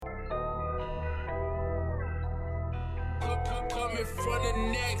Coming from the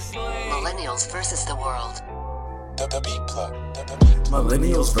next lane. Millennials versus the world. The beat plug.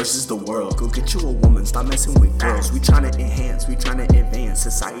 Millennials versus the world. Go get you a woman, stop messing with girls. We tryna enhance, we tryna advance.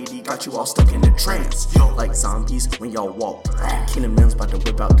 Society got you all stuck in a trance. Like zombies when y'all walk. Kingdom Mills about to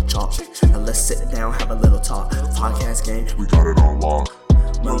whip out the chalk. Now let's sit down, have a little talk. Podcast game, we got it on lock.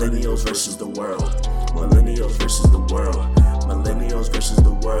 Millennials versus the world. Millennials versus the world. Millennials versus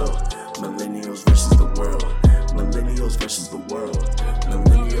the world. Millennials versus the world. Millennials versus the world.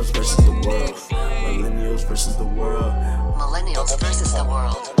 Millennials versus the world. Millennials versus the world. Millennials versus the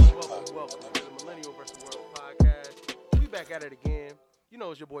world. Welcome to the Millennial versus the World podcast. We back at it again. You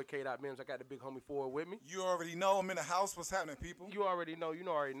know it's your boy K.Mims. I got the big homie Ford with me. You already know I'm in the house. What's happening, people? You already know.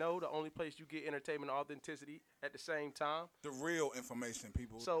 The only place you get entertainment and authenticity at the same time. The real information,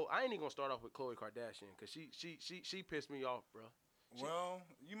 people. So I ain't even gonna start off with Khloe Kardashian because she pissed me off, bro. Well,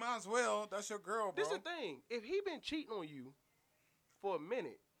 you might as well. That's your girl, bro. This is the thing. If he been cheating on you for a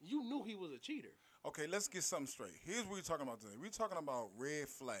minute, you knew he was a cheater. Okay, let's get something straight. Here's what we're talking about today. We're talking about red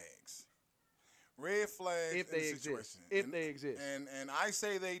flags. Red flags If in they the exist. situation. If they exist. And I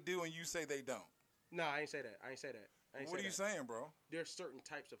say they do and you say they don't. Nah, I ain't say that. What are you saying, bro? There's certain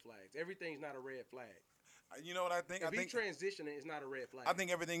types of flags. Everything's not a red flag. You know what I think? If he's transitioning, it's not a red flag. I think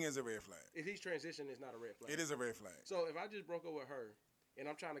everything is a red flag. If he's transitioning, it's not a red flag. It is a red flag. So if I just broke up with her and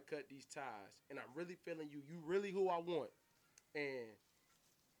I'm trying to cut these ties and I'm really feeling you really who I want, and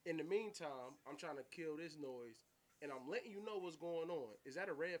in the meantime, I'm trying to kill this noise and I'm letting you know what's going on, is that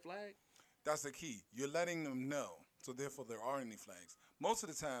a red flag? That's the key. You're letting them know. So therefore, there aren't any flags. Most of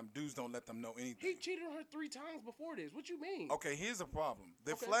the time, dudes don't let them know anything. He cheated on her 3 times before this. What you mean? Okay, here's the problem.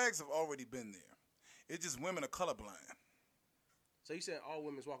 The flags have already been there. It's just women are colorblind. So you said all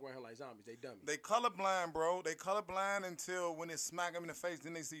women walk around here like zombies. They dummies. They colorblind, bro. They colorblind until when they smack them in the face,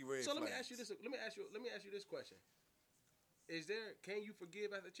 then they see red So flags. let me ask you this question. Can you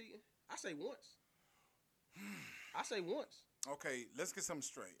forgive after cheating? I say once. Okay, let's get something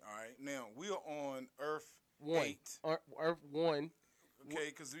straight, all right? Now, we are on Earth 1. 8. Earth 1. Okay,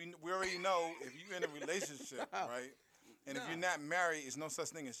 because we already know if you're in a relationship, right? And if you're not married, it's no such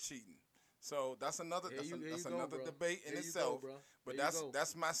thing as cheating. So that's another debate in itself. But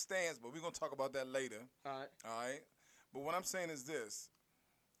that's my stance. But we're gonna talk about that later. All right. But what I'm saying is this: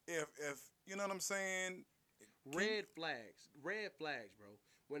 if you know what I'm saying, red flags, bro.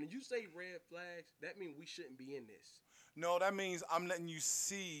 When you say red flags, that means we shouldn't be in this. No, that means I'm letting you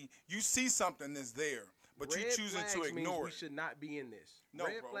see something that's there, but you choosing to ignore it. We should not be in this. No,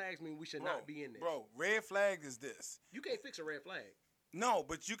 red bro. flags mean we should not be in this. Bro, red flag is this. You can't fix a red flag. No,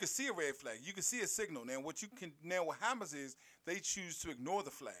 but you can see a red flag. You can see a signal. Now, what happens is they choose to ignore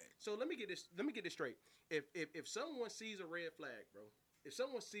the flag. So let me get this straight. If someone sees a red flag, bro,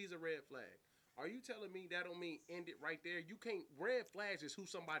 are you telling me that don't mean end it right there? You can't. Red flags is who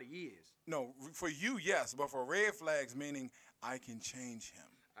somebody is. No, for you, yes, but for red flags, meaning I can change him.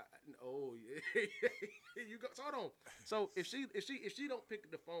 Oh yeah, you go. So hold on. So if she don't pick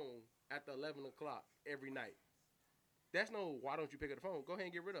the phone after 11 o'clock every night, that's no. Why don't you pick up the phone? Go ahead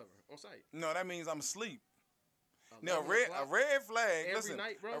and get rid of her on site. No, that means I'm asleep. Now, a red flag. Every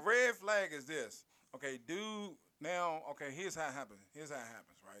night, bro? A red flag is this. Okay, dude. Now, okay, here's how it happens.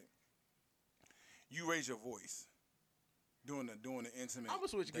 Right? You raise your voice doing the intimate. I'm gonna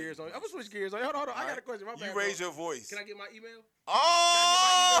switch gears on you. Hold on. I got a question. My bad, you raise your voice. Can I get my email?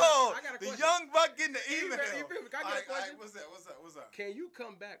 Oh, I got a the question. young buck getting the email. You feel me? Can I get a question? What's that? Can you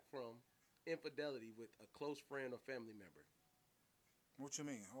come back from infidelity with a close friend or family member? What you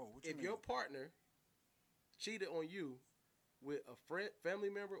mean? If your partner cheated on you with a friend, family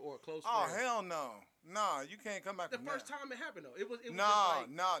member, or a close friend. Oh, hell no. Nah, you can't come back the from first that. time it happened, though. It was just Nah. like,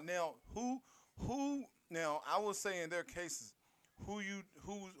 Now, who, now, I will say in their cases,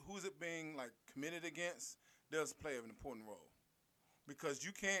 who's it being, like, committed against does play an important role. Because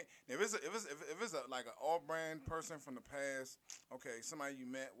you can't, if it's like an all-brand person from the past, okay, somebody you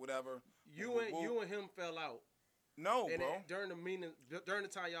met, whatever. You and him fell out. No, and bro. During the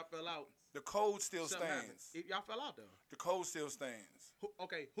time y'all fell out, the code still stands. Y'all fell out, though. The code still stands.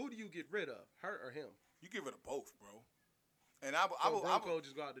 Who do you get rid of, her or him? You get rid of both, bro. And Bronco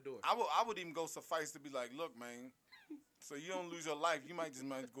just go out the door. I would even go suffice to be like, look, man, so you don't lose your life, you might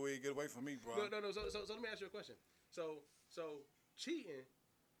go ahead and get away from me, bro. No. So let me ask you a question. So cheating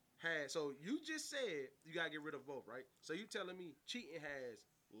so you just said you gotta get rid of both, right? So you telling me cheating has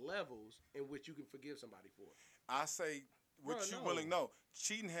levels in which you can forgive somebody for? I say willing. No,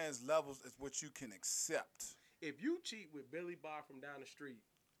 cheating has levels as what you can accept. If you cheat with Billy Bob from down the street,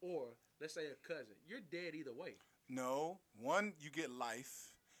 or let's say a cousin, you're dead either way. No, one you get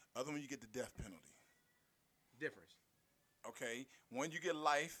life, other one you get the death penalty. Difference. Okay, when you get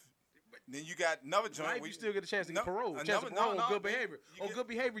life, then you got another joint. Life, where you still get a chance to no, get parole. Chance another- of parole no, on good then behavior. you On get- good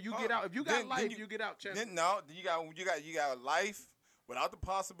behavior, you oh, get out. If you got then life, you- you get out. Chance. Then you got life without the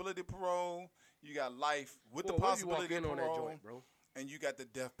possibility of parole. You got life with the Well, what if you walk possibility in of on that parole, joint, bro? and you got the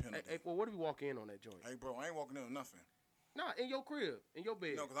death Hey, penalty. hey, well, what if you walk in on that joint? Hey, bro, I ain't walking in on nothing. Nah, in your crib, in your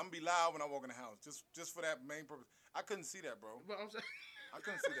bed. No, because I'm gonna be loud when I walk in the house, just for that main purpose. I couldn't see that, bro. But I'm saying, I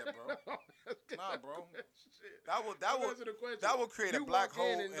couldn't see that, bro. Nah, bro. Shit. That would I'm answering the question. that would create a You black walk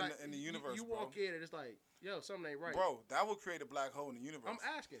hole and like, in the universe, You bro. walk in and it's like, yo, something ain't right. Bro, that would create a black hole in the universe. I'm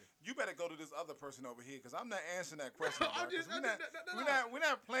asking. You better go to this other person over here, because I'm not answering that question, bro. I'm just- 'Cause no. we're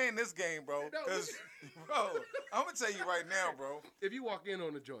not playing this game, bro. No, Because, bro, I'm gonna tell you right now, bro. If you walk in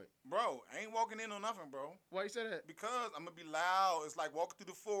on the joint, Bro, I ain't walking in on nothing, bro. why you say that? Because I'm gonna be loud. It's like walking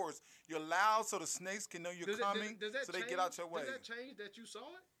through the forest. You're loud so the snakes can know you're coming, that so they change, get out your way. Does that change that you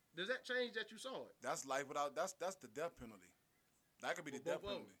saw it? Does that change that you saw it? That's life without. That's the death penalty. That could be the For death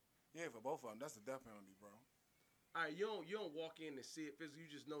both of 'em? penalty. Yeah, for both of them, that's the death penalty, bro. All right, you don't walk in and see it physically. You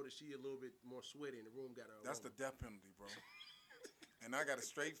just know that she a little bit more sweaty and the room got her. That's the death penalty, bro. And I got a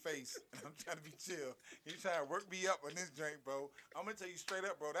straight face, and I'm trying to be chill. You trying to work me up on this drink, bro. I'm gonna tell you straight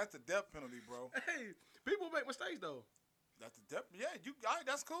up, bro. That's the death penalty, bro. Hey, people make mistakes though. That's the death. Yeah, all right,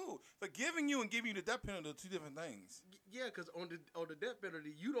 that's cool. Forgiving you and giving you the death penalty are two different things. Yeah, because on the death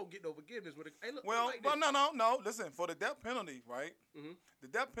penalty, you don't get no forgiveness. With it. Hey, look, Well, like well, this. no. Listen, for the death penalty, right? Mhm. The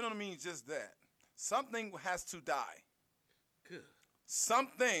death penalty means just that. Something has to die. Good.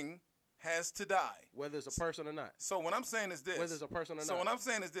 Something has to die. Whether it's a person or not. So what I'm saying is this. Whether it's a person or So not. what I'm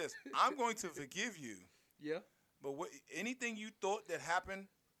saying is this. I'm going to forgive you, Yeah. but anything you thought that happened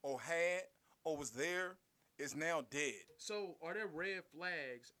or had or was there is now dead. So are there red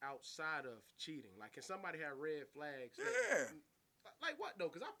flags outside of cheating? Like, can somebody have red flags? Yeah. Like what though?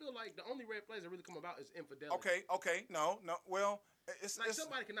 Because I feel like the only red flags that really come about is infidelity. Okay. No. Well, it's Like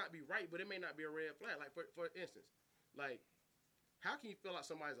somebody cannot be right, but it may not be a red flag. Like for instance, like how can you feel like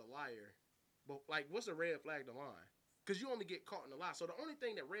somebody's a liar? But like, what's a red flag to lying? Because you only get caught in a lie. So the only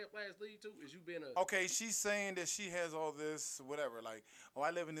thing that red flags lead to is you being a. Okay, she's saying that she has all this, whatever. Like, oh,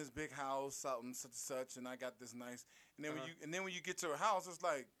 I live in this big house, something such and such, and I got this nice. And then when you get to her house, it's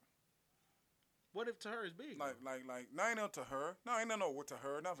like, What if to her is big? no, ain't no to her. No, ain't no what to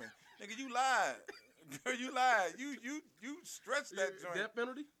her, nothing. Nigga, you lied. Girl, you lied. You stretched that joint. Death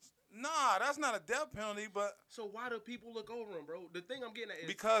penalty. Nah, that's not a death penalty, but So why do people look over them, bro? The thing I'm getting at is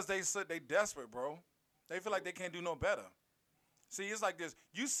because they desperate, bro. They feel like they can't do no better. See, it's like this.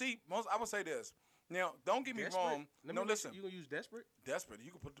 You see, I would say this. Now, don't get me desperate? wrong. No, listen. You gonna use desperate? Desperate.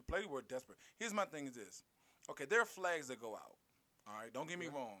 You can put the play word desperate. Here's my thing is this. Okay, there are flags that go out. All right, don't get me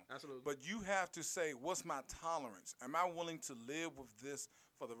wrong. Absolutely. But you have to say, what's my tolerance? Am I willing to live with this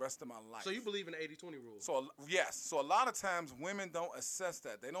for the rest of my life? So you believe in the 80-20 rule? So yes. So a lot of times women don't assess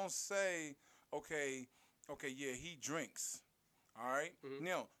that. They don't say, okay, yeah, he drinks. All right? Mm-hmm.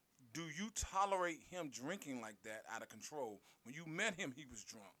 Now, do you tolerate him drinking like that out of control? When you met him, he was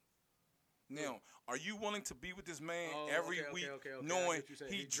drunk. Now, are you willing to be with this man every week, okay. I knowing get you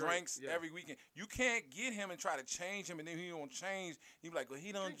saying he he drinks drinks, yeah. every weekend? You can't get him and try to change him, and then he don't change. You be like, well,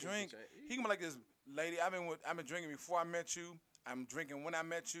 he don't Drinking can drink. change. He can be like this lady. I've been drinking before I met you. I'm drinking when I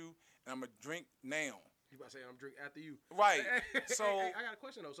met you, and I'm gonna drink now. You about to say I'm drink after you? Right. Hey, So I got a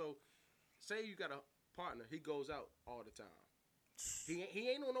question though. So, say you got a partner, he goes out all the time. He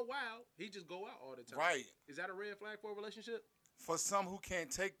ain't on no wild. He just go out all the time. Right. Is that a red flag for a relationship? for some who can't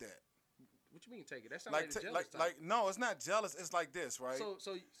take that, What you mean take it? That sounds like, like a jealous type. like no, it's not jealous. It's like this, right? So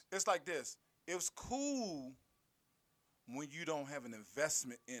It's like this. It's cool when you don't have an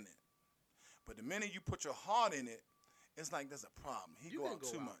investment in it, but the minute you put your heart in it, it's like there's a problem. He you go can out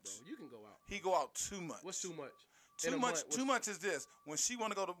go too out, much. bro. You can go out. He go out too much. What's too much? Too much. Too much is this. When she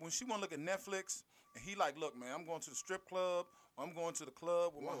want to look at Netflix, and he like, look, man, I'm going to the strip club. I'm going to the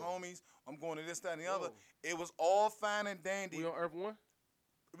club with my homies. I'm going to this, that, and the other. It was all fine and dandy. We on Earth One?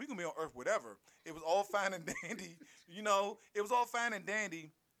 We can be on Earth, whatever. It was all fine and dandy. You know, it was all fine and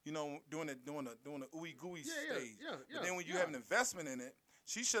dandy. You know, doing the ooey gooey stage. But then when you have an investment in it,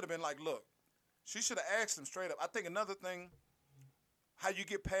 she should have been like, look, she should have asked him straight up. I think another thing, how you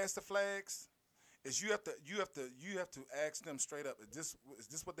get past the flags, is you have to ask them straight up. Is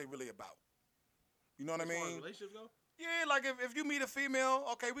this what they really about? You know what I As far as mean? relationships go? Yeah, like if you meet a female,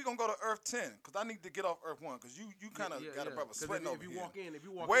 okay, we're gonna go to Earth 10 because I need to get off Earth 1 because you kind of got a brother 'Cause sweating over if you here. walk in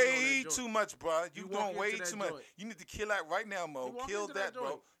on Way that too joint, much, bro. You walk doing way into that too much. joint. You need to kill that right now, Mo. You walk Kill into that, that bro.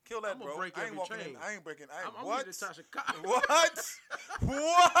 joint. Kill that, I'ma bro. break I ain't every walking chain. in. I ain't breaking. I'm What? with Tasha Cobbs. What?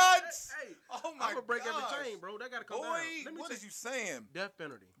 What? Hey, Oh my I'm gonna break gosh. every chain, bro. That gotta come Boy, down. Let me what tell is you saying? Death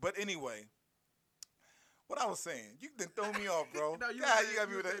penalty. But anyway, What I was saying, you done throw me off, bro. No, you God, you got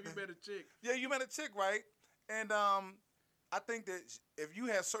me with that. You met a chick. Yeah, you met a chick, right? And I think that if you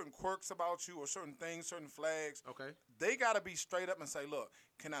have certain quirks about you or certain things, certain flags, Okay. they got to be straight up and say, look,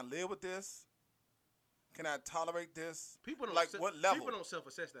 can I live with this? Can I tolerate this? People don't like what level? People don't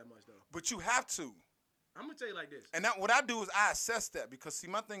self-assess that much though. But you have to. I'm gonna tell you like this. And that what I do is I assess that because see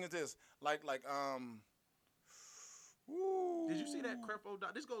my thing is this ooh, Did you see that Creflo?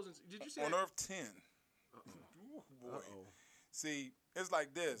 This goes in. Did you see on that? Earth 10? Ooh, boy. See, it's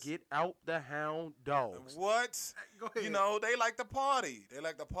like this. Get out the hound dogs. What? Go ahead. You know, they like to party. They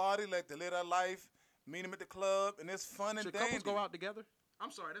like to party, like to live their life, meet them at the club, and it's fun and Should dandy. couples go out together?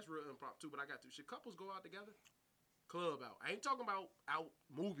 I'm sorry, that's real impromptu, but I got to. Should couples go out together? Club out. I ain't talking about out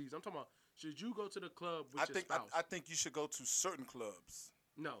movies. I'm talking about should you go to the club with your spouse? I think you should go to certain clubs.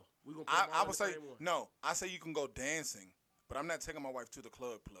 No, we gonna. Put them all I in would the say same one. no. I say you can go dancing, but I'm not taking my wife to the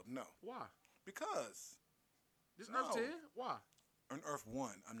club. No, Why? because This No. Earth 10? Why? on Earth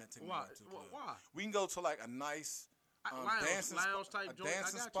 1, I'm not taking my Why? wife to the club. Why? We can go to like a nice dancing lounge spot, type a joint. I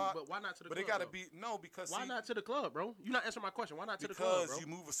dancing got spot. you, but why not to the But club? it got to though? be no because Why see, not to the club, bro? You're not answering my question. Why not to the club, bro? because you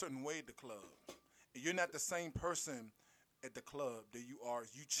move a certain way at the club. You're not the same person at the club that you are.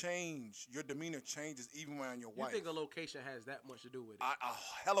 You change. Your demeanor changes even around your You wife. think a location has that much to do with it? A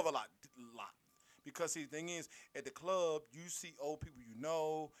hell of a lot. Because see, the thing is, at the club, you see old people you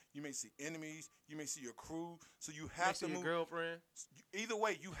know. You may see enemies. You may see your crew. So you have to your move. girlfriend. Either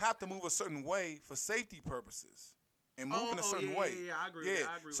way, you have to move a certain way for safety purposes, and move in a certain yeah, way. Yeah, I agree. With that.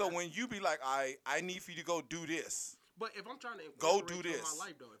 I agree. So with that. when you be like, I need for you to go do this. But if I'm trying to Go incorporate do you this. in my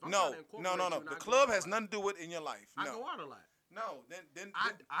life, though, if I'm No, trying to incorporate you and The I go club out has a lot, nothing to do with it in your life. I No. go out a lot. No, then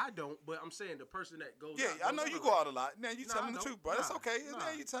I don't, but I'm saying the person that goes yeah, out. I know you go out a lot. Now you Nah, telling I the don't. truth, bro. That's Nah, okay. nah. Now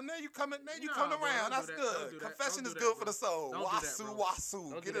you coming Nah, bro, around. don't That's do that. Don't good. do that. Confession Don't is do good that, for the soul. Don't do that, Wasu, bro.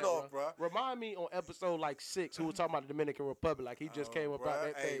 wasu. Don't Get do it that, off, bro. Remind me on episode like 6 who was talking about the Dominican Republic, like he just came up out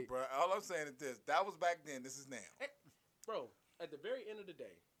that Hey, thing. bro. All I'm saying is this. That was back then. This is now. Bro, at the very end of the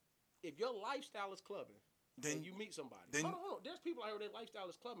day, if your lifestyle is clubbing, Then and you meet somebody, then- hold on. There's people out here their lifestyle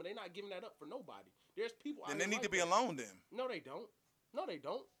is clubbing. They're not giving that up for nobody. There's people. Then out they here need like to be that. alone then. No, they don't. No, they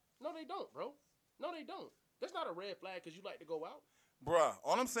don't. No, they don't, bro. No, they don't. That's not a red flag because you like to go out. Bruh,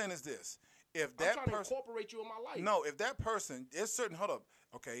 all I'm saying is this. If I'm that trying to person incorporate you in my life. No, if that person is certain hold up.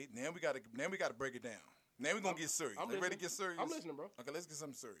 Okay, now we gotta break it down. Now we're gonna get serious. I'm Are you ready listening. to get serious? I'm listening, bro. Okay, let's get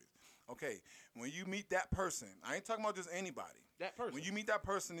something serious. Okay, when you meet that person, I ain't talking about just anybody. That person. When you meet that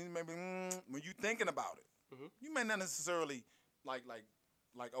person, you maybe when you thinking about it, Mhm. you may not necessarily like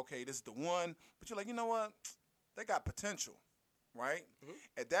okay, this is the one, but you're like, you know what? They got potential, right? Mhm.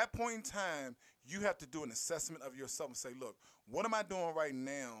 At that point in time, you have to do an assessment of yourself and say, look, what am I doing right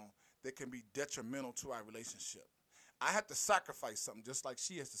now that can be detrimental to our relationship? I have to sacrifice something, just like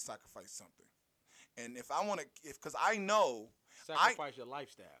she has to sacrifice something. And if I want to, because I know, Sacrifice your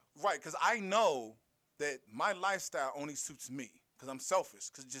lifestyle. right, because I know that my lifestyle only suits me, because I'm selfish,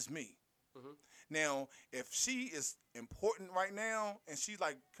 because it's just me. Mhm. Now, if she is important right now, and she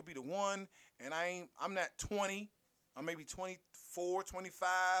like could be the one, and I'm not 20, I'm maybe 24,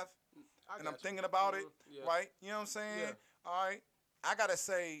 25, and I'm thinking about it, Yeah. right? You know what I'm saying? Yeah. All right. I gotta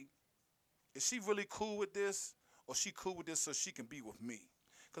say, is she really cool with this, or she cool with this so she can be with me?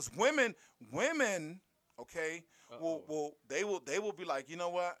 Because women, okay, they will be like, you know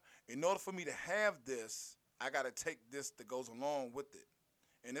what? In order for me to have this, I gotta take this that goes along with it,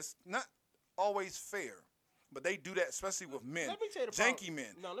 and it's not always fair. But they do that, especially with men, Let me tell you the janky problem.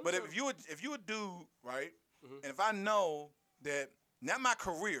 men. No, let me But tell if you a dude, right, Mhm. and if I know that not my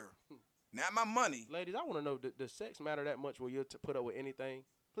career, not my money, Ladies, I want to know, does sex matter that much where you'll put up with anything?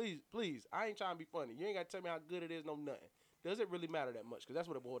 Please, I ain't trying to be funny. You ain't got to tell me how good it is, no nothing. Does it really matter that much? Because that's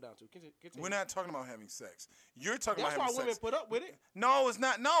what it boils down to. Continue. we're not talking about having sex. You're talking That's about why having women sex. put up with it. No, it's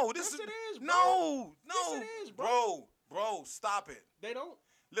not. No, this Yes, is. it is, bro. No, Yes, it is, bro. Bro, stop it. They don't.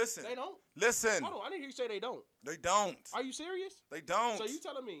 Listen. They don't. Listen. Hold on, I didn't hear you say they don't. They don't. Are you serious? They don't. So you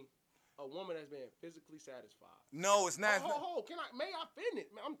telling me a woman that's been physically satisfied? No, it's not. May I finish?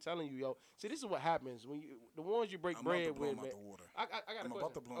 Man, I'm telling you, yo. See, this is what happens when the ones you break I'm about to bread blow with, him out man. the water. I got a I'm question.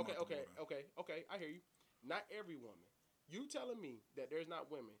 about to blow him out the water. Okay. I hear you. Not every woman. You telling me that there's not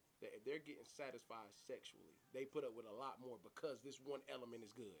women that if they're getting satisfied sexually, they put up with a lot more because this one element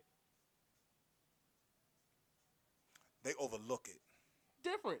is good. They overlook it.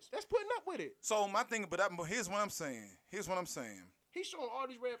 Difference. That's putting up with it. So my thing, but here's what I'm saying. He's showing all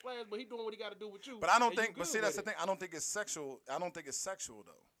these red flags, but he's doing what he got to do with you. But I don't and you think. But good see, that's the with it. thing. I don't think it's sexual. I don't think it's sexual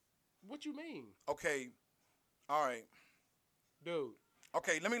though. What you mean, Okay. All right. dude?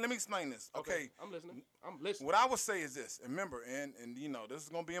 Okay. Let me explain this. Okay. I'm listening. What I would say is this. And remember, and you know, this is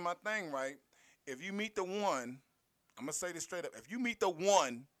gonna be in my thing, right? if you meet the one, I'm gonna say this straight up. If you meet the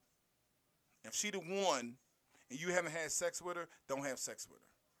one, if she the one, and you haven't had sex with her, don't have sex with her.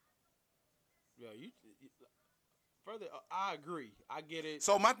 Yeah, further. I agree. I get it.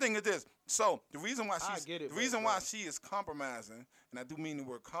 So my thing is this. So the reason why why she is compromising, and I do mean the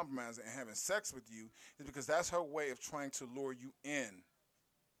word compromising and having sex with you, is because that's her way of trying to lure you in.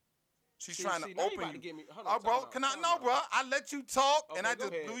 She's trying to now you open about you. to get me- hold Oh, on, bro, time out, can I? time No, out. bro. I let you talk, and Okay, I go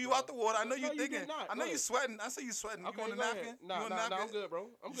just ahead, blew you bro. out the water. I know No, you you thinking. did not. I know Go you ahead. sweating. I see you sweating. Okay, you want a go ahead. napkin? Nah, you want a nah, napkin? I'm good, bro.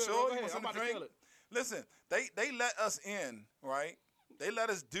 I'm You good. sure? Bro. Go You ahead. want I'm something about to to drink? kill it. Listen, they let us in, right? They let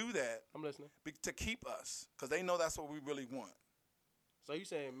us do that I'm listening. to keep us, because they know that's what we really want. So you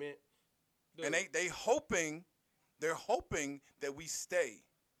saying, man? Dude, And they're hoping that we stay.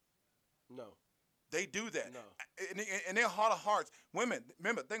 no. They do that. No. And their heart of hearts, women,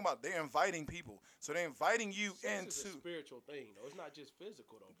 remember, think about it, they're inviting people. So they're inviting you Sex is a into. spiritual thing, though. It's not just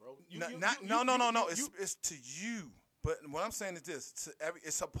physical, though, bro. No. It's to you. But what I'm saying is this: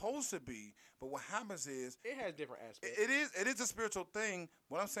 it's supposed to be. But what happens is It has different aspects. it is a spiritual thing.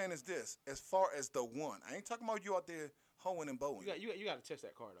 What I'm saying is this: as far as the one, I ain't talking about you out there hoeing and bowing. You got to test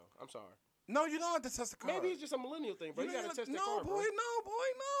that car, though. I'm sorry. No, you don't have to test the car. Maybe it's just a millennial thing, bro. You got to test that no, car, boy, bro.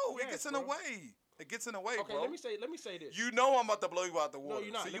 no. It Yes, gets in bro. the way. It gets in the way, Okay, bro. let me say this. You know I'm about to blow you out the water.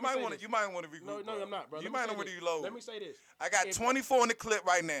 you're not. So Let you me say might want to this. you might want to regroup. No, I'm not, bro. You Let me might say want to this. reload. Let me say this. I got If- 24 in the clip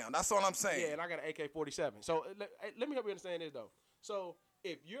right now. That's all I'm saying. Yeah, and I got an AK-47. So let me help you understand this though. So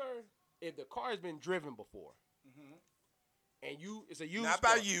if the car has been driven before, and it's a used Not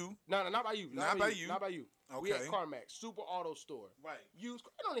car. by you. No, not by you. Not by you. Not by you. We at Okay. CarMax, Super Auto Store. Right. Used.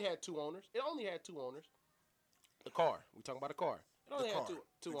 It only had two owners. The car. We talking about a car. It only The had car.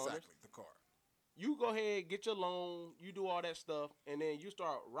 two owners. Exactly. The car. You go ahead, get your loan, you do all that stuff, and then you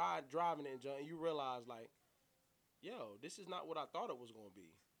start driving it, and you realize, like, yo, this is not what I thought it was going to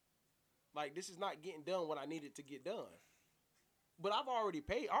be. Like, this is not getting done what I needed to get done. But I've already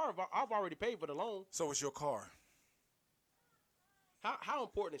paid. I've already paid for the loan. So it's your car. How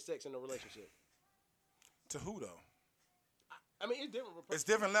important is sex in a relationship? To who though? I mean, it's different. It's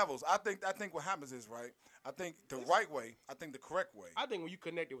different levels. I think what happens is right. I think the right way. I think the correct way. I think when you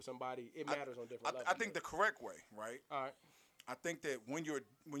connected with somebody, it matters on different levels. I think the correct way, right? All right. I think that when For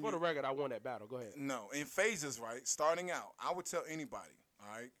the you record, I won that battle. Go ahead. no in phases, right? Starting out, I would tell anybody, all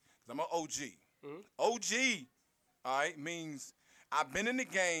right, 'cause I'm an OG. Mm-hmm. OG, all right, means I've been in the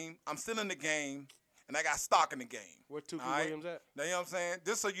game. I'm still in the game, and I got stock in the game. Where's Tukey all right? Williams at? Now, you know what I'm saying?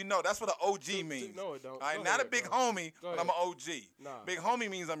 Just so you know, that's what an OG means. no, it don't. All right, Go not ahead, a big bro. homie, Go but I'm an ahead. OG. Nah. Big homie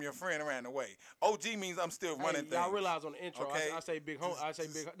means I'm your friend around the way. OG means I'm still running things. Y'all realize on the intro, Okay. I say big home. I say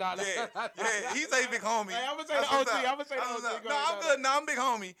big. Yeah, yeah, he say big homie. Hey, I'ma say That's the what's OG. up. I'ma say the That's what's OG. up. Go No, ahead, I'm no, good. No, I'm big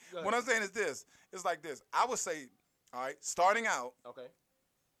homie. Go ahead. What I'm saying is this. It's like this. I would say, all right, starting out, Okay.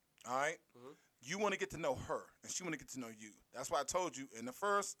 all right, Mm-hmm. you want to get to know her, and she want to get to know you. That's why I told you in the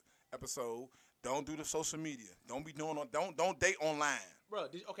first episode, don't do the social media. Don't be doing. Don't date online. Bro,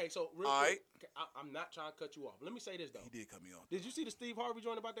 okay, so real All quick, I'm not trying to cut you off. Let me say this, though. He did cut me off. Did you see the Steve Harvey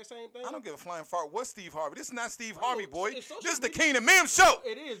joint about that same thing? I don't give a flying fart. What's Steve Harvey? This is not Steve Bro, Harvey, boy. it's social This is the media. Kingdom Mim show.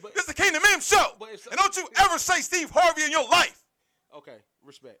 It is, but... This is the Kingdom Mim show. But it's- And don't you ever say Steve Harvey in your life. Okay,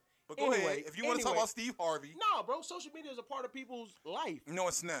 respect. But go Anyway, ahead. If you want to talk about Steve Harvey. Nah, bro, social media is a part of people's life. No,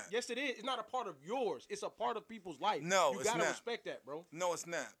 it's not. Yes, it is. It's not a part of yours. It's a part of people's life. No, you it's gotta not. respect that, bro. No, it's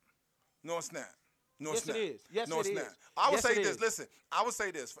not. No, it's not. No, Yes, it's not. it is. Yes, no, it it's is. not. I would Yes, say it this. is. Listen, I would say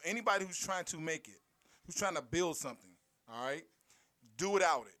this. For anybody who's trying to make it, who's trying to build something, all right, do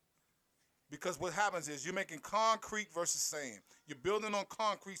without it. Because what happens is you're making concrete versus sand. You're building on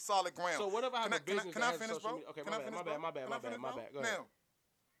concrete, solid ground. So whatever I have a business can that I has finish, social bro? media- okay, Can my I bad, finish, my bro? bad, my bad, Can my I finish, bad, my bro? bad. Go ahead. Now,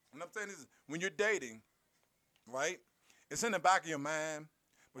 what I'm saying is when you're dating, right, it's in the back of your mind.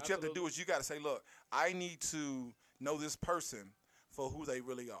 What you have to do Absolutely. is you got to say, look, I need to know this person for who they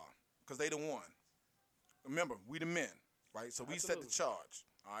really are because they the one. Remember, we the men, right? So we set the Absolutely. charge,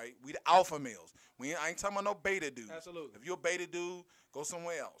 all right? We the alpha males. I ain't talking about no beta dudes. Absolutely. If you're a beta dude, go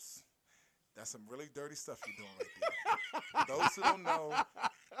somewhere else. That's some really dirty stuff you're doing right there. For those who don't know,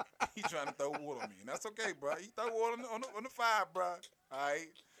 he trying to throw water on me. And that's okay, bro. He throw water on the fire, bro. All right?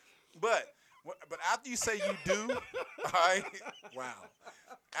 But after you say you do, all right? Wow.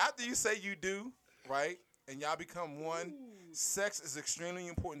 After you say you do, right, and y'all become one, sex is extremely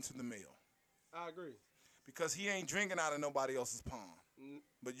important to the male. I agree. Because he ain't drinking out of nobody else's pond,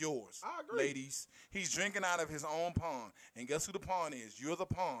 but yours. I agree. Ladies. He's drinking out of his own pond. And guess who the pond is? You're the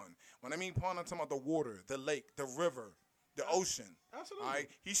pond. When I mean pond, I'm talking about the water, the lake, the river, the ocean. Absolutely. All right?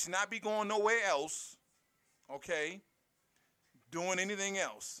 He should not be going nowhere else, okay, doing anything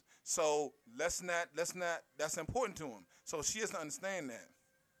else. So let's not, that's important to him. So she has to understand that.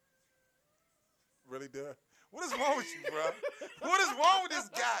 really does. What is wrong with you, bro? What is wrong with this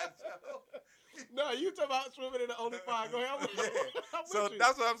guy, Joe? No, you talking about swimming in the only fire. Go ahead. I'm So with you.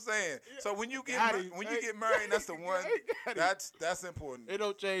 that's what I'm saying. So when you get Got him. get married, that's the one. Got him. That's important. It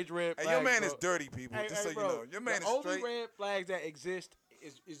don't change red And flags. your man bro. is dirty, people. Hey, just hey, so bro, you know, your man the is only straight. red flags that exist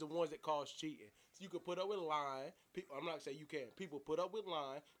is the ones that cause cheating. So you can put up with lying. People, I'm not saying you can't. People put up with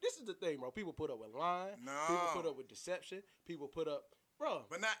lying. This is the thing, bro. People put up with lying. No. People put up with deception. People put up, bro.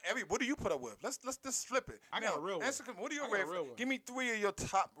 But not every. What do you put up with? Let's just flip it. I got a real one. Answer, what are your I got red a real flags? one. Give me 3 of your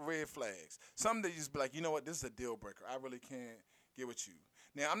top red flags. Something that you just be like, you know what, this is a deal breaker. I really can't get with you.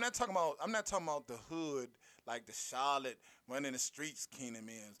 Now I'm not talking about the hood, like the Charlotte running the streets Keenan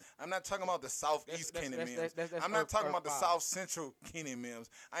Mims. I'm not talking about the Southeast That's- Keenan that's- Mims. that's I'm not Earth- talking Earth about the 5. South Central Keenan Mims.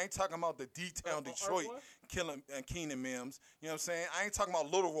 I ain't talking about the D-Town Earth Detroit what? killing Keenan Mims. You know what I'm saying? I ain't talking about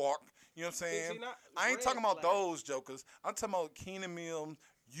Little Rock. You know what I'm saying? not I ain't red talking about flag. those jokers. I'm talking about Keenan Mims.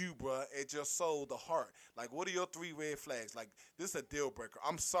 You, bruh, at your soul, the heart. Like, what are your 3 red flags? Like, this is a deal breaker.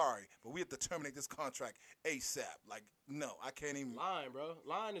 I'm sorry, but we have to terminate this contract ASAP. Like, no, I can't even. Lying, bro.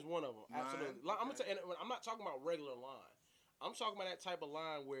 Lying is one of them. Lying? Absolutely. I'm gonna and I'm not talking about regular lying. I'm talking about that type of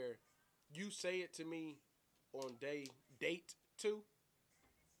line where you say it to me on date 2,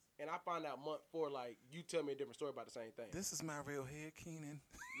 and I find out month 4, like you tell me a different story about the same thing. This is my real head, Keenan.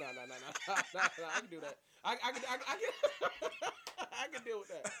 No. I can do that. I can deal with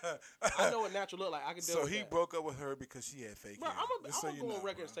that. I know what natural look like. I can deal So with he that. broke up with her because she had fake Bro, hair. I'm Just so gonna you go know, on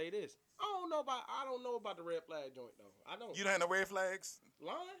record and bruh. say this. I don't know about the red flag joint though. I don't. You don't have no red flags?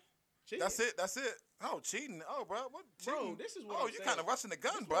 Lying? Cheating? That's it. Oh, cheating. Oh, bro, what? Bro, Cheating? this is what Oh, I'm you saying. kind of rushing the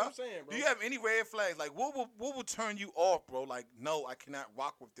gun, This is bro. what I'm saying, bro. Do you have any red flags? Like, what will turn you off, bro? Like, no, I cannot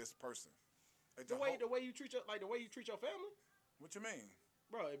rock with this person. Like, The way you treat your family, what you mean?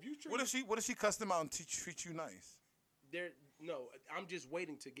 bro. If you treat What if she cussed them out and treat you nice? I'm just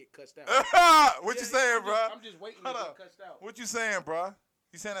waiting to get cussed out. What you Yeah, saying, I'm bro? just- I'm just waiting to Hold get up. cussed out. What you saying, bro?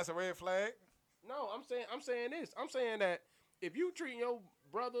 You saying that's a red flag? No, I'm saying this. I'm saying that if you treat your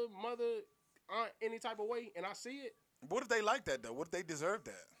brother, mother, aunt any type of way, and I see it, What if they like that though? What if they deserve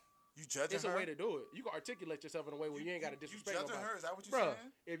that? You judging it's her? a way to do it. You can articulate yourself in a way where you ain't got to disrespect You judging nobody. her? Is that what you Bruh, saying?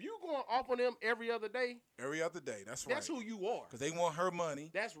 if you going off on them every other day, Every other day. That's right. that's who you are. Because they want her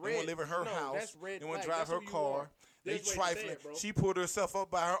money. That's They red. want to live in her No, house. that's red They want to flag. drive That's her who you are. car. They There's ways to say trifling. it, bro. She pulled herself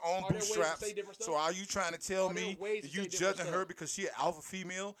up by her own Are there ways to bootstraps. say different So stuff? are you trying to tell Are there me ways that to you say different judging her stuff? because she an alpha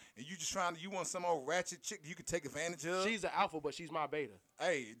female and you just trying to, you want some old ratchet chick you can take advantage of? She's an alpha, but she's my beta.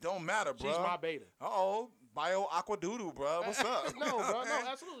 Hey, it don't matter, bro. She's my beta. Uh-oh. Bio aqua doodle, bro. What's up? No, bro. No,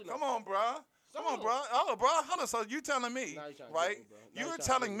 absolutely not. Come on, bro. Come on, No. bro. Oh, bro. Hold on. So you telling me, Now you trying to right? get me, bro. Now You you were trying to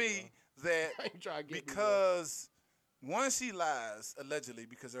telling get me, me that You trying to get me, bro. because one, she lies allegedly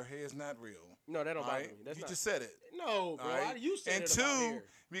because her hair is not real. No, that don't bother Right? me. That's You not. just said it. No, bro. All right? You said And it about two, hair.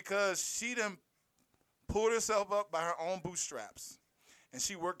 because she done pulled herself up by her own bootstraps. And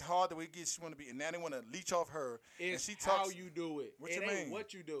she worked hard the way she want to be. And now they want to leech off her. It's and she how talks. you do it. What it you ain't mean?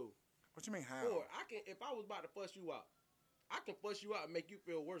 what you do. What you mean, how? Or if I was about to fuss you out, I can fuss you out and make you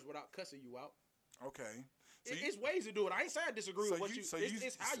feel worse without cussing you out. Okay. So you- It's ways to do it. I ain't saying I disagree with what you.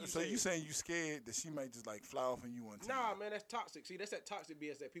 It's how you. So say you it. saying you scared that she might just like fly off on you one time? Nah, man, that's toxic. See, that's that toxic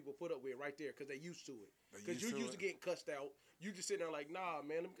BS that people put up with right there because they used to it. They Because used you to used to it? getting cussed out. You just sitting there like, nah,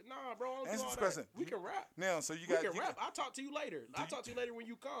 man, nah, bro, I don't do Answer all this that. question. We can rap. Now, so you We got can rap. I'll talk to you later. I'll talk to you later when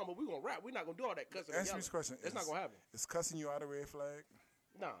you come, but we gonna rap. We're not gonna do all that cussing. and Answer me yelling. this question. That's not gonna happen. Is cussing you out a red flag?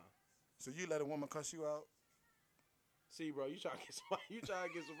 Nah. So you let a woman cuss you out? See, bro, you trying to get somebody. You trying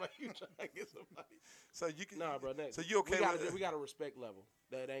to get somebody. So you can. Nah, bro. Next. So you okay with it? We got a respect level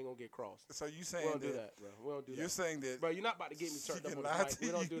that ain't gonna get crossed. So you We saying don't do that, bro. We don't do You're that. saying that. Bro, you're not about to get me she turned up can on the lie mic. to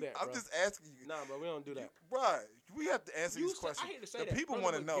We don't you. do that, I'm bro. just asking you. Nah, bro, we don't do that. Right. We have to answer You these said- I questions. hate to say The that. people From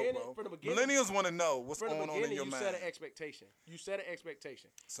want the to know, beginning- bro. from the beginning- Millennials want to know what's From the going on beginning, in your you mind. set an expectation. You set an expectation,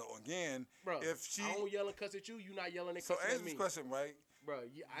 So again, bro. if she. I don't yell and cuss at you. You not yelling and So cussing answer at this me, question, right? bro.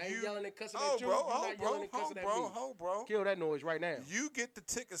 I ain't yelling and cussing Oh, at you. bro. You Oh, not bro. yelling and Oh, cussing at bro. me. Oh, bro. Kill that noise right now. You get the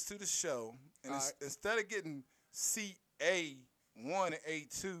tickets to the show, and All right. instead of getting seat A1 and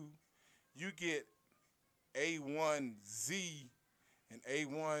A2, you get A1Z and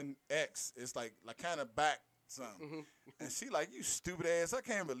A1X. It's like kind of back something. Mm-hmm. And she like, you stupid ass. I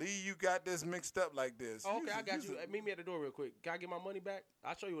can't believe you got this mixed up like this. Oh, okay, I got You's you. a- Meet me at the door real quick. Can I get my money back?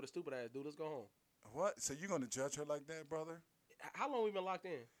 I'll show you what a stupid ass do. Let's go home. What? So you gonna judge her like that, brother? How long we been locked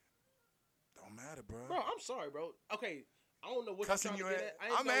in? Don't matter, bro. Bro, I'm sorry, bro. Okay, I don't know what Cussing you're you trying to at- get at. I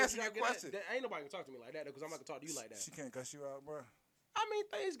ain't I'm know what asking you're you a trying to get at. question. There ain't nobody can talk to me like that because I'm not gonna talk to you like that. She can't cuss you out, bro. I mean,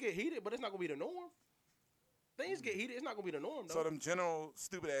 things get heated, but it's not gonna be the norm. Things get heated. It's not gonna be the norm, though. So them general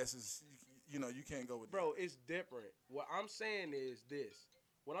stupid asses, you know, you can't go with Bro, it's different. What I'm saying is this.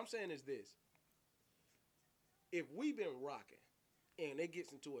 if we've been rocking and it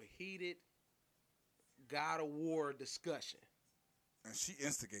gets into a heated God of War discussion. And she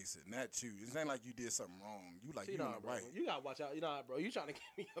instigates it, not you. It ain't like you did something wrong. You like, See, you nah, in the bro. right. You gotta watch out. You know, bro. You trying to get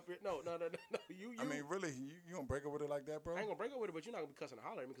me up here? No. You. I mean, really, you gonna break up with her like that, bro? I ain't gonna break up with it, but you're not gonna be cussing and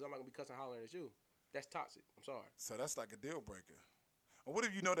hollering at me because I'm not gonna be cussing and hollering at you. That's toxic. I'm sorry. So that's like a deal breaker. Or what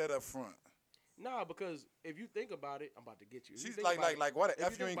if you know that up front? Nah, because if you think about it, I'm about to get you. If you She's think like, about it, why the if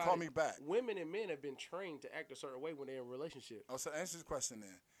F you think ain't about call it, me back? Women and men have been trained to act a certain way when they're in a relationship. Oh, so answer this question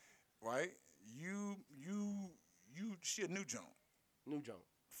then, right? She a new joint. New junk.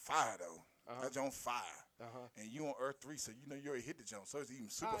 Fire though. Uh-huh. That joint fire. Uh-huh. And you on Earth 3, so you know you already hit the joint, so it's even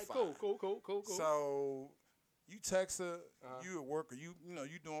super All right, fire. cool. So you text her, Uh-huh. you at work, or you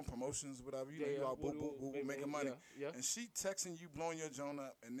doing promotions, whatever. You know, Yeah, you all woo, boop, boop, woo, boop, big making man, money. yeah. And she texting you, blowing your joint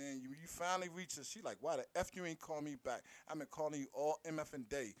up, and then you finally reach her. She like, why the F you ain't call me back? I've been calling you all MF and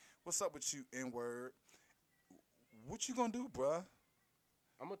day. What's up with you, N-word? What you gonna do, bruh?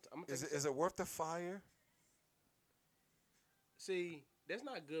 I'm gonna Is it worth the fire? See, that's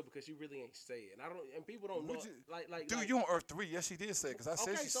not good because you really ain't say it. And people don't know. Would you- Like, Dude, you on Earth 3. Yes, she did say it, because I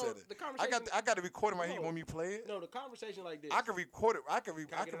said Okay, she so said it. the I conversation- got the recording right here. No. Want me to play it? No, the conversation like this. I can record it. I can Can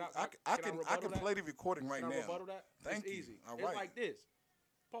I get it out? Can I I rebuttal can that? play the recording right Can I now. rebuttal that? Thank it's you. easy. All It's right. like this.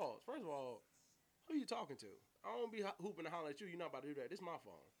 Pause. First of all, who you talking to? I don't be hooping and hollering at you. You're not about to do that. This is my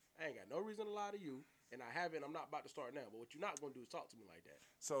phone. I ain't got no reason to lie to you, and I haven't. I'm not about to start now. But what you're not going to do is talk to me like that.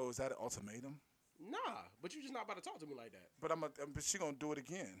 So is that an ultimatum? Nah, but you're just not about to talk to me like that. But she gonna do it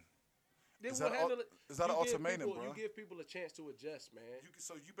again. Then Is we'll that handle it. is that You an give ultimatum, people- bro? You give people a chance to adjust, man.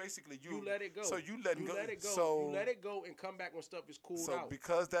 So you basically You let it go. So you letting go. Let it go. So you let it go and come back when stuff is cooled so out.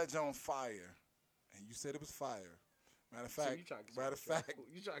 because that's on fire, and you said it was fire. Matter of So fact, you trying to get matter of somebody in fact,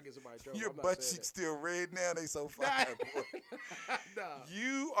 trouble. You trying to get somebody in trouble. your I'm not butt saying cheeks still red now. They so fire. that. boy. Nah.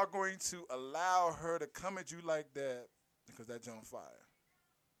 You are going to allow her to come at you like that because that's on fire.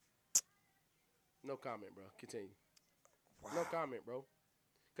 No comment, bro. Continue. Wow. No comment, bro.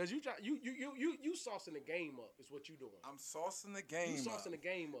 Cause you saucing the game up is what you doing. I'm saucing the game. You up. saucing the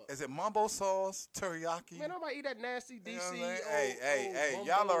game up. Is it mumbo sauce, teriyaki? Man, nobody eat that nasty DC. You know what I'm saying? old Hey, mumbo.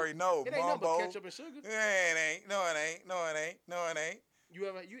 y'all already know. It ain't nothing but mumbo. ketchup and sugar. Yeah, it ain't. No, it ain't. No, it ain't. No, it ain't. You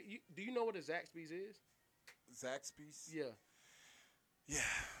ever do you know what a Zaxby's is? Zaxby's? Yeah. Yeah,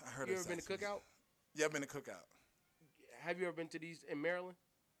 I heard You of ever been to Zaxby's. Cookout? Yeah, I've been to Cookout. Have you ever been to these in Maryland?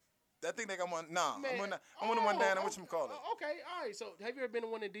 I think they got one. Nah, Man, I'm on the one down in whatchamacallit. Okay, all right. So have you ever been to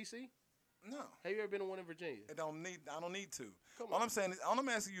one in DC? No, Have you ever been to one in Virginia? I don't need to. Come All on. I'm saying is, all I'm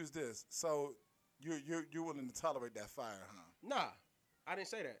asking you is this. So you're willing to tolerate that fire, huh? Nah, I didn't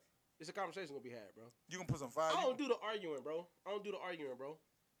say that. It's a conversation gonna be had, bro. You gonna put some fire? I don't do the arguing, bro.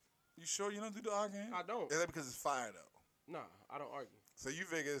 You sure you don't do the arguing? I don't. Is that because it's fire though? Nah, I don't argue. So you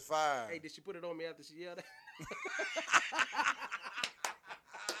figure it's fire? Hey, did she put it on me after she yelled at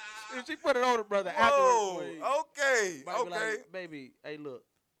If she put it on her brother Whoa, afterwards, okay, might be okay. like, baby, hey, look.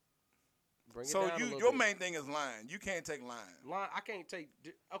 Bring it So down a little your bit. main thing is lying. You can't take lying. Line, I can't take.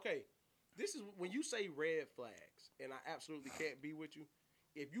 Okay, this is when you say red flags, and I absolutely can't be with you.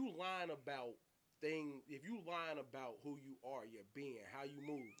 If you lying about if you lying about who you are, your being, how you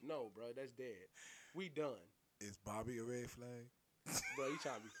move, no, bro, that's dead. We done, Is Bobby a red flag? bro. You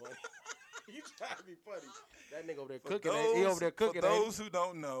trying to be funny? You trying to be funny? That nigga over there cooking. He over there cooking. For those who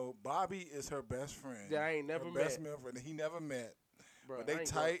don't know, Bobby is her best friend. That I ain't never her met. Best male friend. He never met. Bro, But I they ain't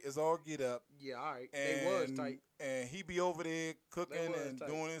tight as all get up. Yeah, all right. And, They was tight. And he be over there cooking was and tight.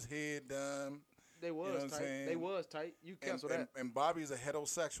 doing his head done. They was know what I'm tight. saying? They was tight. You And, cancel and, that. and Bobby is a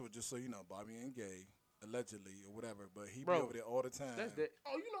heterosexual, just so you know. Bobby ain't gay, allegedly, or whatever. But he Bro, be over there all the time. That's that.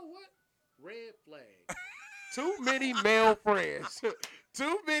 Oh, you know what? Red flag. Too many male friends.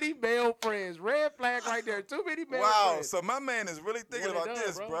 Too many male friends. Red flag right there. Too many male Wow, friends. so my man is really thinking One and about done,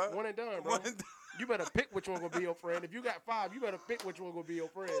 this, bro. One and done, bro. One and done. You better pick which one gonna be your friend. If you got 5, you better pick which one gonna be your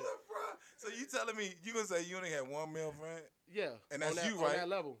friend. Hold up, bro. So you telling me you gonna say you only had one male friend? Yeah, And that's on that, you, on right? that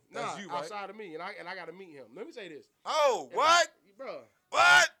level. That's nah, you, right? outside of me, and I gotta meet him. Let me say this, Oh, what? bro.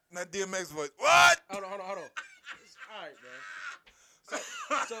 What? Not DMX voice. What? Hold on. All right, bro.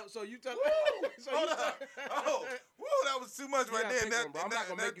 So you tell so Hold you up. Oh, woo, that was too much You right gotta there. pick That, one, bro. I'm that, not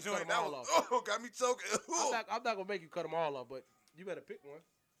gonna that make you cut joint, them that all was, off. oh, got me choking. I'm not gonna make you cut them all off, but you better pick one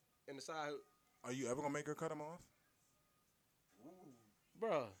and decide, Are you ever gonna make her cut him off?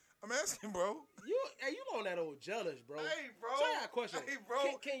 bro. I'm asking, bro. You on that old jealous, bro. Hey, bro. So I got a question. Hey, bro.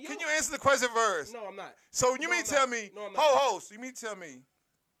 Can Can you answer the question first? No, I'm not. So you No, mean I'm tell not. me, No, I'm not. host, you mean tell me,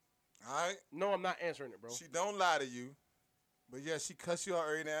 all right, No, I'm not answering it, bro. she don't lie to you, but yeah, she cuss you out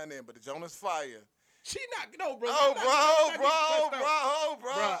every now and then, but the Jonas fire. She not, no, bro. Oh, I'm not getting cussed out.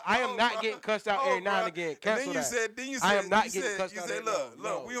 bro. Bro, I am not not getting cussed out every now and again. Cancel that. Then you said, I am not you getting said, cussed you out said, every- look,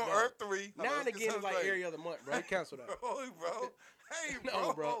 no, we on no. Earth 3. Now and again is like every other month, bro. Cancel that. Bro. Hey,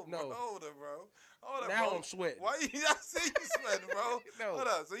 No, bro. bro, no. Hold up, bro. Hold up, Now bro. I'm sweating. Why you? I see you sweating, bro. No. Hold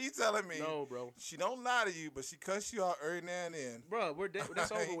up. So you telling me? No, bro. She don't lie to you, but she cuss you out every now and then. Bro,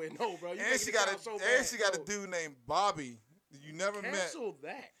 that's over with. No, bro. You And making she it got sound so and bad. she got No. a dude named Bobby. You never met. Cancel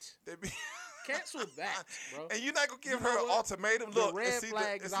that. They be- Cancel that, bro. And you're not gonna give You know her an what? ultimatum. The Look, red it's either-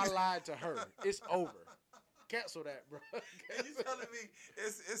 flag is it's I either- lied to her. It's over. Cancel that, bro. And you telling me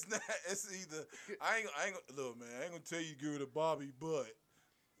it's not it's either I ain't gonna look, man. I ain't gonna tell you give it to Bobby, but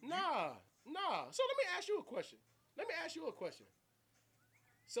Nah. So let me ask you a question.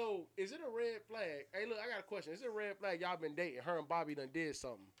 So is it a red flag? Hey, look, I got a question. Is it a red flag? Y'all been dating. Her and Bobby done did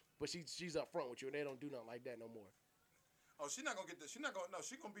something, but she's up front with you, and they don't do nothing like that no more. oh, she's not gonna get this. She's not gonna no.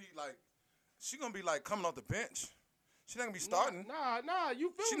 She's gonna be like coming off the bench. She's not gonna be starting. Nah.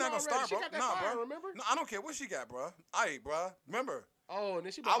 You feel She's me not gonna already. start, She bro. got that Nah, fire, bro. remember? No, I don't care what she got, bro. Hey, bro. Remember, Oh, and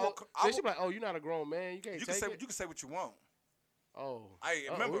then she be I like, will- oh, then she be like, oh, you're not a grown man. You can't you take can say it. you can say what you want. Oh. Hey,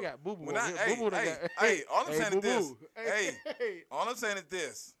 Uh-oh, remember we got boo boo. when I Hey, hey, all I'm saying is this. boo-boo. Hey, all I'm saying is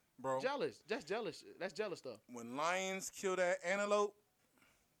this, bro. Jealous. That's jealous. That's jealous stuff. When lions kill that antelope,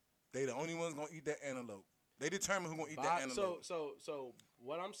 they the only ones gonna eat that antelope. They determine who gonna eat that antelope. So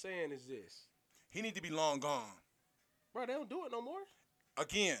what I'm saying is this, He need to be long gone. bro. They don't do it no more.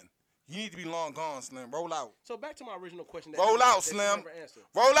 Again, you need to be long gone, Slim. Roll out. So back to my original question. Roll out, that Slim. You never answered.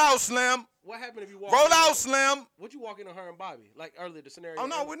 Roll out, Slim. What happened if you walk? Roll in- out, Slim. Would you walk into her and Bobby like earlier the scenario? Oh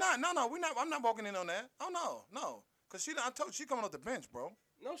no, we're not. No, we're not. I'm not walking in on that. Oh no. Cause I told you she coming off the bench, bro.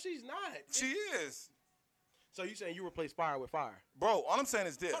 No, she's not. She is, So you saying you replace fire with fire? bro. All I'm saying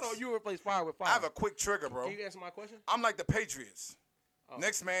is this. Hold on, you replace fire with fire. I have a quick trigger, bro. Can you answer my question? I'm like the Patriots. Oh.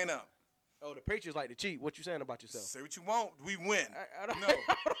 Next man up. Oh, the Patriots like to cheat. What you saying about yourself? Say what you want. We win. I don't, No,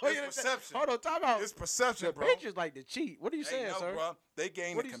 hold on, it's perception. Hold on, time out. It's perception, The bro. Patriots like to cheat. What are you saying, Hey, no, sir? bro. They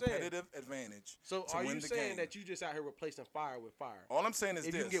gain What a are you saying? competitive advantage. So to are win you the saying game. that you just out here replacing fire with fire? All I'm saying is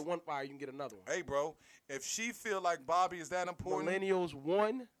If this. you can get one fire, you can get another one. Hey, bro. If she feel like Bobby is that important, Millennials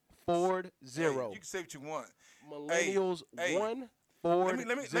 1, Ford hey, 0. you can say what you want. Millennials hey, 1, Ford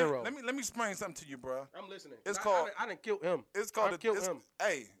Let me 0. let me explain something to you, bro. I'm listening. It's I- called- I didn't kill him. It's called I killed him.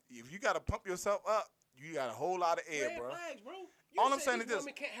 Hey, if you gotta pump yourself up, you got a whole lot of air, Red bro. flags, bro. All I'm saying is this.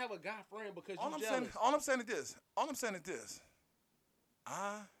 Women can't have a guy friend because All you I'm jealous. saying is this.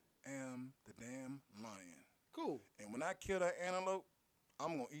 I am the damn lion, Cool. and when I kill that antelope,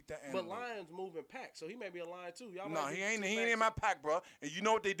 I'm gonna eat that antelope. But lions move in packs, so he may be a lion too. Y'all No, might he be ain't. two He ain't packs. in my pack, bro. And you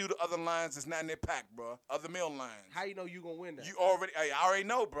know what they do to other lions that's not in their pack, bro. Other male lions. How you know you gonna win that? I already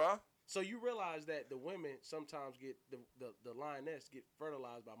know, bro. So you realize that the women sometimes get the lioness get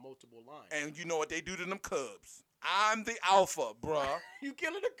fertilized by multiple lions. And you know what they do to them cubs. I'm the alpha, bro. You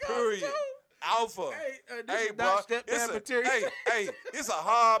killing the cubs Period. too? Alpha. Hey, this is bro. not stepdad material. Hey, it's a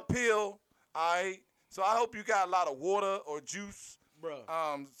hard pill. All right. So I hope you got a lot of water or juice, Bro.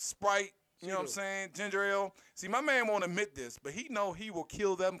 Sprite. You know what I'm do. saying? Ginger ale. See, my man won't admit this, but he know he will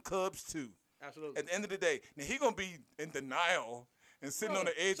kill them cubs too. Absolutely. At the end of the day, now he gonna be in denial and sitting Bro, on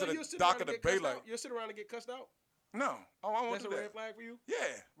the edge so of you'll the sit dock around of the and get bay cussed like, out? You'll sit around and get cussed out? no, I won't That's do a that. red flag for you? Yeah,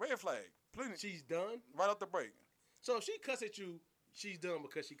 red flag. Plenty. She's done? Right off the break. So if she cuss at you, she's done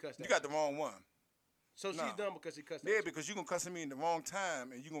because she cussed at You got the wrong one. So no. she's done because she cussed Yeah, at you. because you gonna cuss at me in the wrong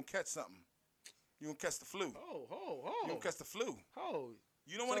time and you gonna catch something. You gonna catch the flu. Oh. You gonna catch the flu. Oh.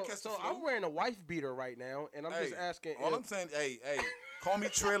 You don't want to catch the So flu. I'm wearing a wife beater right now, and I'm just asking. All if- I'm saying, hey, call me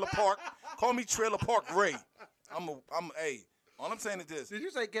Trailer Park. Call me Trailer Park Ray. All I'm saying is this. Did you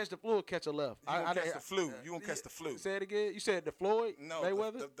say catch the flu or catch a left? You gonna catch the flu. You gonna catch the flu. Say it again. You said the Floyd No,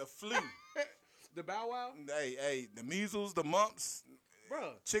 Mayweather, the flu. the Bow Wow, Hey, the measles, the mumps,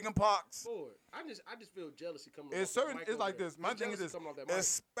 bro. chicken pox. Ford. I just feel jealousy coming. It's off the certain. mic It's over like there. this. My Feel thing is jealousy this. coming off that mic.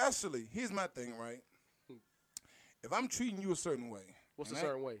 Especially, here's my thing, right? If I'm treating you a certain way, What's a and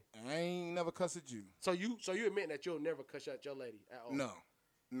certain way? I ain't never cussed at you. So you admit that you'll never cuss out your lady at all?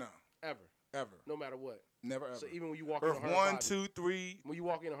 No, ever, no matter what. never ever. So even when you walk Earth into her 1, and Bobby, 2, 3. when you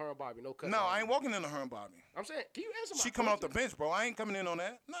walk into her and Bobby, no cussing. No, out. I ain't walking into her and Bobby. I'm saying, can you answer my She coming off the question? bench, bro. I ain't coming in on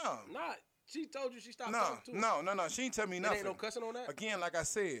that. No. Not. She told you she stopped No, talking to him. no. She ain't tell me It nothing. ain't no cussing on that. Again, like I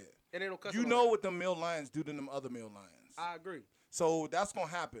said, It ain't no cussing. you on know that. what them male lions do to them other male lions. I agree. So that's gonna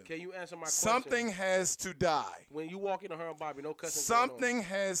happen. Can you answer my question? Something has to die. When you walk into her and Bobby, no cussing. going on. Something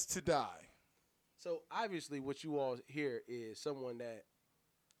has to die. So obviously, what you all hear is someone that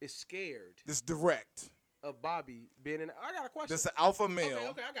is scared This direct. of Bobby being in. I got a question. This an alpha male.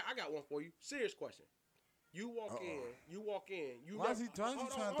 Okay. I got one for you. Serious question. You walk in. You Why is he trying to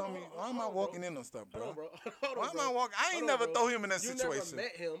throw me? Why am I walking in on stuff, Hold on, bro? bro. Hold on, Why am bro. I walking? I ain't Hold on, never bro. throw him in that You situation. never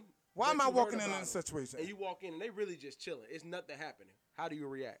met him. Why that am I you heard walking in about this them, situation? and you walk in and they really just chilling? It's nothing happening. How do you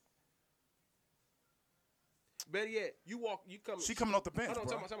react? Better yet, you come. She coming off the bench, Hold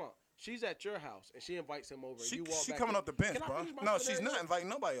on, bro. time out. She's at your house and she invites him over. She and you walk back coming in. off the bench, Can I bro. finish my No, she's scenario? not inviting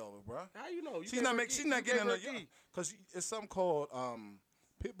nobody over, bro. How you know? You She's gave not her a making. key. She's not You getting in gave her the a yard key. because it's something called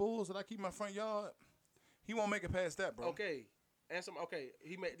pit bulls that I keep in my front yard. He won't make it past that, bro. Okay, and some. Okay,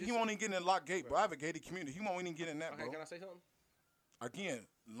 he made. He won't even get in the lock gate, bro. I have a gated community. He won't even get in that, Okay, bro. can I say something? Again,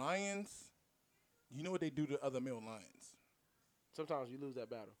 lions. You know what they do to other male lions? Sometimes you lose that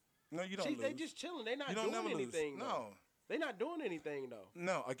battle. No, you don't See, lose. they just chilling. They not you don't doing never anything. lose. Though. No, They not doing anything though.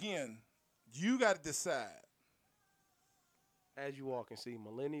 no. Again, you got to decide. As you walk and see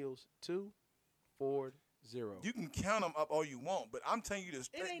millennials 2, Ford 0. You can count them up all you want, but I'm telling you this.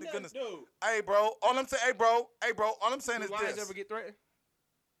 It ain't the nothing, goodness. dude. Hey, bro. All I'm saying, hey, bro. All I'm saying Do is lions this. ever get threatened?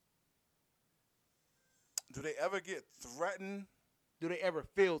 Do they ever get threatened? Do they ever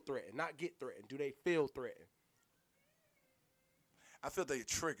feel threatened? Not get threatened. Do they feel threatened? I feel they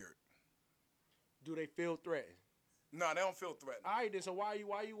triggered. Do they feel threatened? No, they don't feel threatened. All right, then. So why you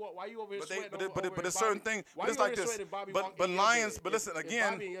over here sweating? But there's certain things. Why It's you over like here this. sweating, Bobby, But walking in your lions. bed? But listen If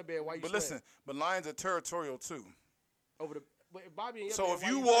again. Bobby in your bed, why you But sweating? listen. But lions are territorial too. Over the. But if Bobby in your So bed, if why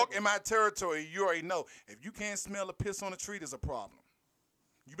you sweating? walk in my territory, you already know. If you can't smell a piss on a tree, there's a problem.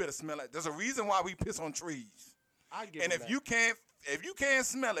 You better smell it. There's a reason why we piss on trees. I get And if you can't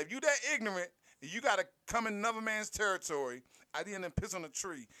smell it, if you that ignorant, you gotta come in another man's territory. I didn't piss on a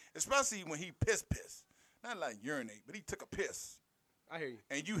tree, especially when he piss. Not like urinate, but he took a piss. I hear you.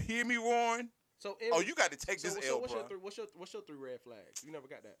 And you hear me roaring? So You got to take this L, what's bro. What's your 3 red flags? You never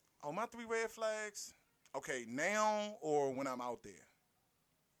got that. Oh, my 3 red flags? Okay, now or when I'm out there?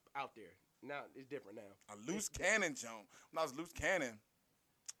 Out there. Now it's different now. A loose cannon, Joan. When I was loose cannon,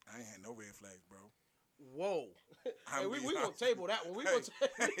 I ain't had no red flags, bro. Whoa. Hey, we being gonna honest. table that one. We gonna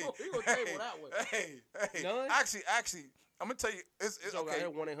table that one. Hey. None? Actually, I'm gonna tell you, it's So okay.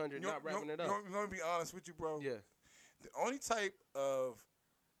 got 1-800 not wrapping it up. I'm gonna be honest with you, bro. Yeah. The only type of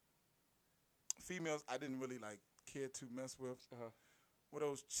females I didn't really like care to mess with were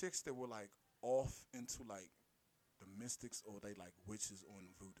those chicks that were like off into like the mystics or they like witches on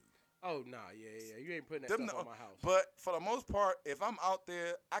voodoo. Oh nah, yeah. You ain't putting that stuff on my house. But for the most part, if I'm out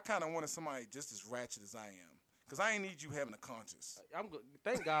there, I kind of wanted somebody just as ratchet as I am. Because I ain't need you having a conscience. I'm good.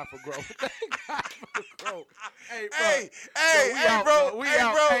 Thank God for growth. Thank God for growth. Hey, bro. Hey, bro. We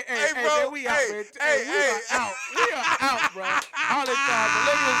out. Hey, man, we out, man. We are out, bro. Holly time.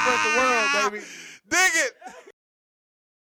 Millennials versus the world, baby. Dig it.